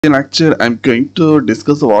In lecture, I'm going to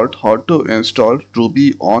discuss about how to install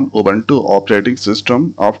Ruby on Ubuntu operating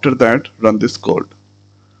system. After that, run this code.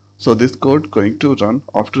 So this code going to run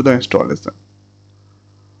after the installation.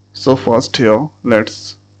 So first here,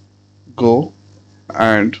 let's go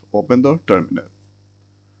and open the terminal.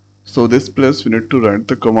 So this place we need to write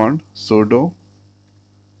the command sudo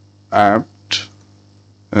apt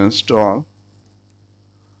install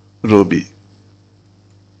Ruby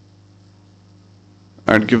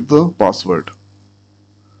and give the password.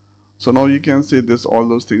 So now you can see this all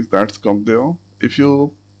those things that's come there. If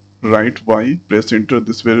you write Y, press enter,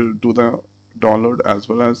 this will do the download as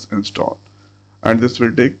well as install, and this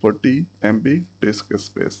will take 40 MB disk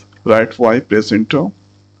space. Write Y, press enter.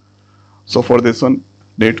 So for this one,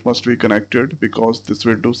 net must be connected because this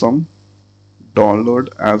will do some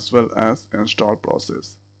download as well as install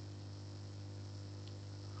process.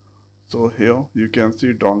 So here you can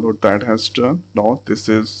see download that has done. Now this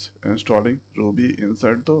is installing Ruby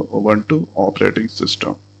inside the Ubuntu operating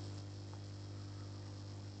system.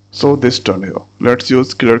 So this done here. Let's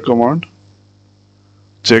use clear command.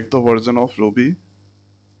 Check the version of Ruby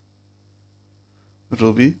 --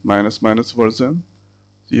 version.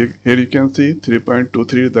 Here you can see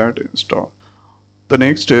 3.23 that install. The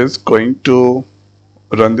next is going to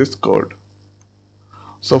run this code.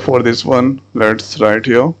 So for this one, let's write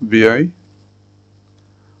here vi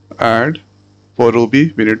add. For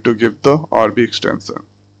Ruby, we need to give the RB extension.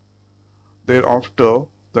 Thereafter,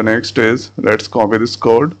 the next is let's copy this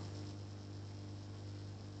code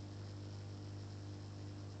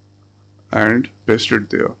and paste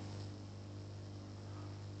it there.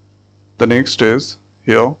 The next is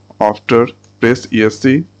here after press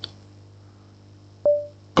esc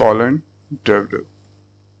 :dev.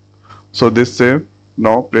 So this save.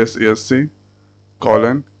 Now press esc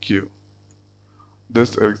 :q.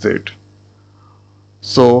 This exit.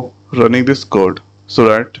 So running this code. So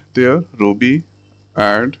right there ruby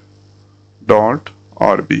add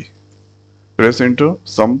 .rb. Press enter.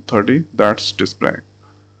 Sum 30 that's displaying.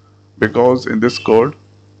 Because in this code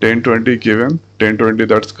 1020 given, 1020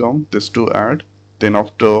 that's come, this to add, then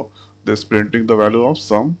after this printing the value of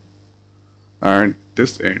sum and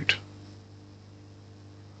this end.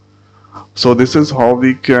 So this is how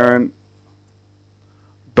we can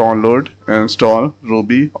download and install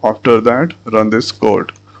Ruby. After that, run this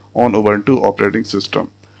code on Ubuntu operating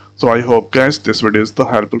system. So I hope guys this video is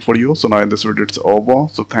helpful for you. So now in this video it's over.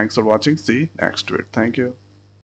 So thanks for watching. See you next week. Thank you.